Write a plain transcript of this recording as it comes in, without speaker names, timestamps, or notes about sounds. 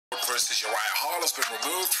versus Uriah Hall has been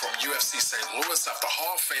removed from UFC St. Louis after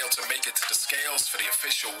Hall failed to make it to the scales for the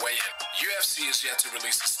official weigh-in. UFC is yet to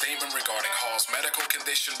release a statement regarding Hall's medical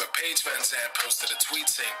condition, but Paige Van Zandt posted a tweet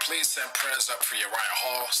saying, "Please send prayers up for Uriah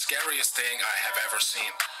Hall, scariest thing I have ever seen."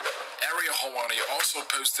 Ariel Helwani also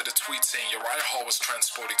posted a tweet saying Uriah Hall was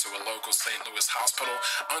transported to a local St. Louis hospital.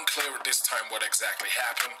 Unclear at this time what exactly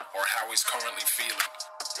happened or how he's currently feeling.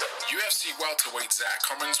 UFC welterweight Zach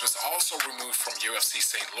Cummings was also removed from UFC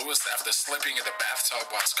St. Louis after slipping in the bathtub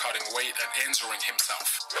whilst cutting weight and injuring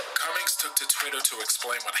himself. Cummings took to Twitter to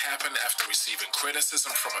explain what happened after receiving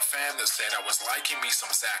criticism from a fan that said, "I was liking me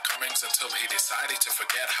some Zach Cummings until he decided to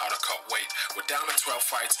forget how to cut weight. We're down to 12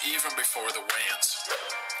 fights even before the weigh-ins."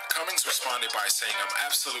 Cummings responded by saying, "I'm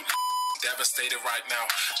absolutely devastated right now.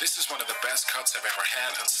 This is one of the best cuts I've ever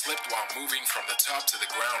had and slipped while moving from the top to the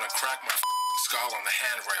ground and cracked my skull on the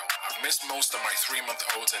handrail. I've missed most of my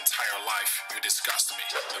 3-month-old's entire life. You disgust me."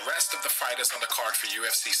 The rest of the fighters on the card for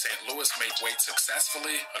UFC St. Louis made weight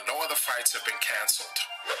successfully, and no other fights have been cancelled.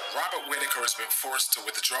 Robert Whittaker has been forced to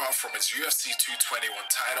withdraw from his UFC 221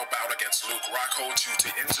 title bout against Luke Rockhold due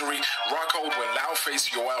to injury. Rockhold will now face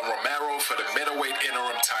Yoel Romero for the middleweight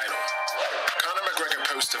interim title. Conor McGregor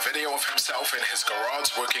posted a video of himself in his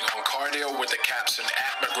garage working on cardio with the caption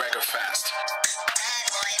 @McGregorFast.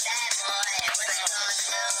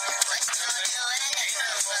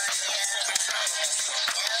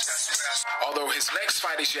 Although his next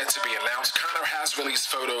fight is yet to be announced, Conor has released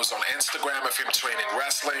photos on Instagram of him training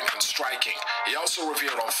wrestling and striking. He also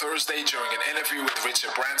revealed on Thursday during an interview with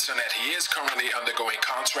Richard Branson that he is currently undergoing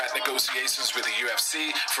contract negotiations with the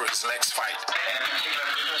UFC for his next fight. In a particular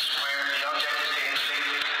business where the object is to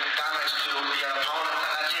inflict damage to the opponent,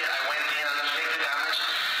 and that's it. I went in and inflicted damage.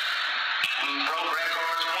 Broke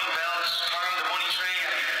records, won belts, climbed the money tree,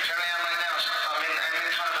 and here I am right now. I'm in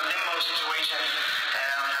kind of a limbo situation.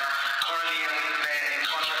 Currently in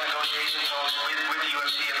contract negotiation talks with the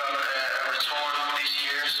UFC about a return this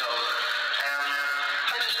year. So I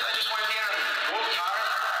just went in and worked hard,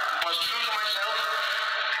 was true to myself.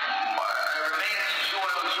 I remained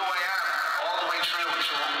who I am all the way through.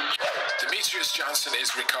 Demetrius Johnson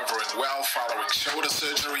is recovering well following shoulder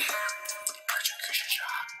surgery.